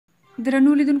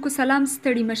درنو لیدونکو سلام،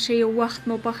 ستړي مشئ، وخت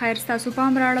مو په خیر. ستاسو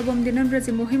پام راړوم د نن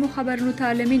ورځې مهمو خبرونو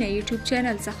ته له مینه یوټیوب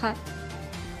چینل څخه.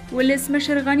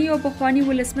 ولسمشر غني او پخواني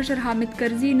ولسمشر حامد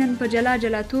کرزي نن په جلا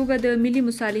جلا توګه د ملي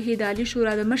مصالحې د عالي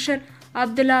شورا د مشر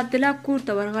عبدالله کور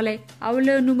ته ورغلی او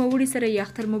له نوموړي سره یې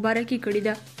اختر مبارکي کړې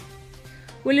ده.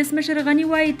 ولسمشر غني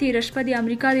وایي تېره شپه د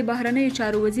امریکا د بهرنیو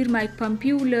چارو وزیر مایک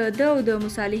پمپیو له ده او د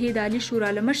مصالحې د عالي شورا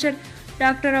له مشر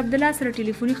ډاکټر عبدالله سره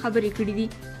ټلیفوني خبرې کړې دي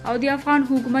او د افغان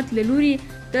حکومت له لوري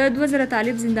د 2000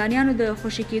 طالب زندانیانو د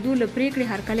خوشي کېدو له پریکړې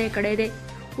هرکلی کړی دی.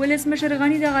 ولسمشر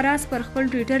غني دغه راز پر خپل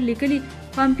ټویټر لیکلي.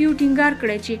 پمپیو ټینګار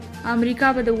کړی چې امریکا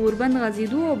به د اوربند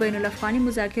غځېدو او بین الافغاني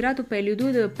مذاکراتو پیلېدو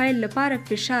د پیل لپاره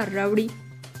فشار راوړي.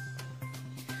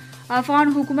 افغان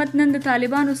حکومت نن د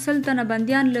طالبانو 100 تنه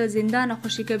بندیان له زندانه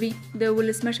خوشي کوي. د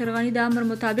ولسمشر غني د امر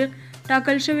مطابق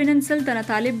ټاکل شوي نن 100 تنه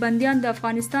طالب بندیان د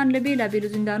افغانستان له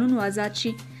بېلابېلو زندانونو آزاد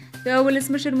شي. د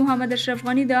ولسمشر محمد اشرف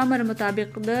غني د امر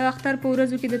مطابق د اختر په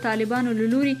ورځو کې د طالبانو له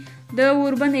لوري د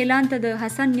اوربند اعلان ته د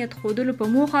حسن نیت ښودلو په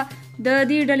موخه د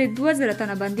دې ډلې 2000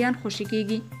 تنه بندیان خوشي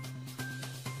کیږي.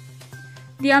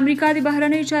 د امریکا د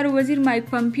بهرنیو چارو وزیر مایک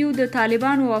پمپیو د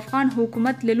طالبانو او افغان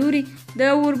حکومت له لوري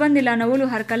د اوربند اعلانولو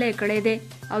هرکلی کړی دی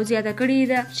او زیاته کړې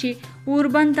ده چې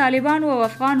اوربند طالبانو او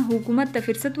افغان حکومت ته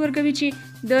فرصت ورکوي چې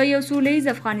د یو سولیز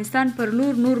افغانستان پر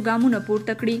لور نور ګامونه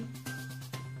پورته کړي.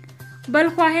 بل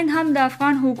خوا هند هم د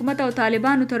افغان حکومت او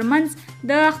طالبانو ترمنځ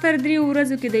د اختر 3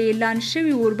 ورځو کې د اعلان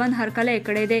شوي اوربند هرکلی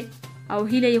کړی دی او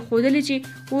هیله یې ښودلې چې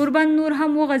اوربند نور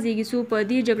هم وغځېږي څو په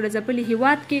دې جګړه ځپلي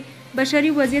هیواد کې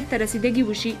بشري وضعیت ته رسیدګي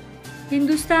وشي.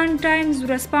 هندوستان ټایمز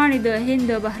ورځپاڼې د هند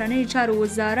د بهرنیو چارو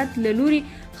وزارت له لوري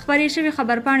خپرې شوې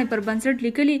خبرپاڼې پر بنسټ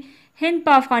لیکلي هند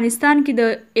په افغانستان کې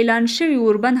د اعلان شوي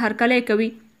اوربند هرکلی کوي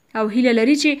او هیله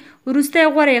لري چې وروستی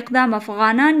غوره اقدام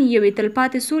افغانان یوې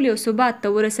تلپاتې سولې او ثبات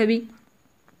ته ورسوي.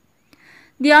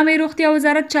 د عامه روغتیا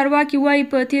وزارت چارواکي وایي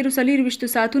په تېرو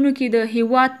 24 ساعتونو کې د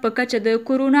هیواد په کچه د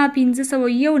کورونا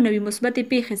 1501 نوي مثبتې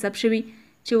پیښې ثبت شوي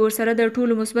چې ورسره د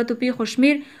ټولو مثبتو پیښو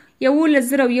شمیر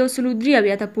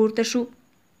 11,103 ته پورته شو.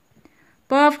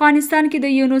 په افغانستان کې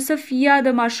د یونیسف یا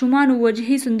د ماشومانو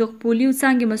وجهي صندوق پولیو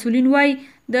څانګې مسؤلین وایي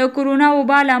د کورونا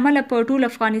وبا له امله په ټول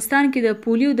افغانستان کې د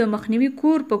پولیو د مخنیوي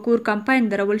کور په کور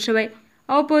کمپاین درول شوی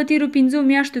او په تېرو 5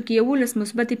 میاشتو کې 11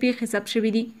 مثبتې پیښې ثبت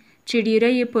شوي دي چې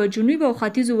ډیری یې په جنوب او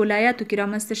ختیځو ولایاتو کې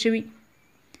رامنځته شوي.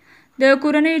 د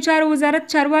کورنیو چارو وزارت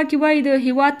چارواکي وایي د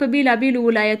هیواد په بېلابېلو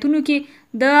ولایتونو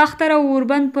کې د اختر او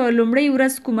اوربند په لومړۍ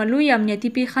ورځ کومه لویه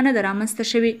امنیتي پیښه نه ده رامنځته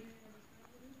شوې.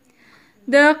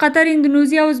 د قطر،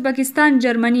 اندونیزیا، ازبکستان،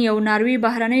 جرمني او ناروې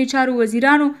بهرنیو چارو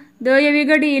وزیرانو د یوې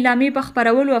ګډې اعلامیې په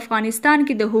خپرولو افغانستان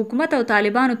کې د حکومت او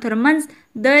طالبانو ترمنځ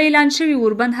د اعلان شوي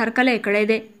اوربند هرکلی کړی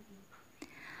دی.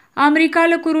 امریکا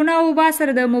له کورونا وبا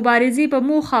سره د مبارزې په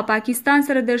موخه پاکستان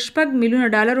سره د $6 میلیونه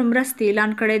مرستې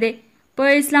اعلان کړی دی.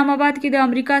 په اسلام آباد کې د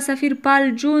امریکا سفیر پال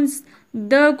جونز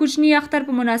د کوچني اختر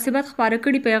په مناسبت خپاره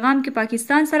کړي پیغام کې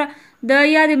پاکستان سره د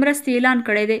یادې مرستې اعلان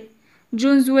کړی دی.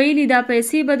 جونز ویلي دا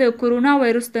پیسې به د کورونا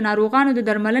وایرس د ناروغانو د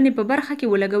درملنې په برخه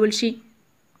کې ولګول شي.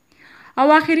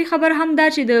 او آخري خبر هم دا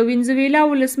چې د وینزویلا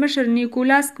ولسمشر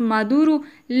نیکولاس مادورو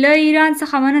له ایران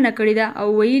څخه مننه کړې ده او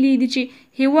ویلي دي چې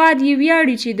هیواد یې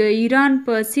ویاړي چې د ایران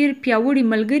په څیر پیاوړي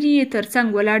ملګري یې ترڅنګ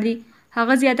ولاړ دي.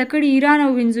 هغه زیاته کړې ایران او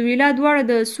وینزویلا دواړه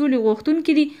د سولې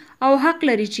غوښتونکي دي او حق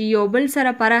لري چې یو بل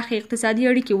سره پراخې اقتصادي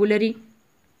اړیکې ولري.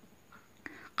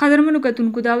 قدرمنو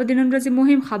کتونکو، دا و د نن ورځې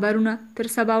مهم خبرونه.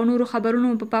 تر سبا او نورو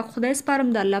خبرونو په پاک خدای سپارم.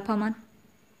 د الله په امان.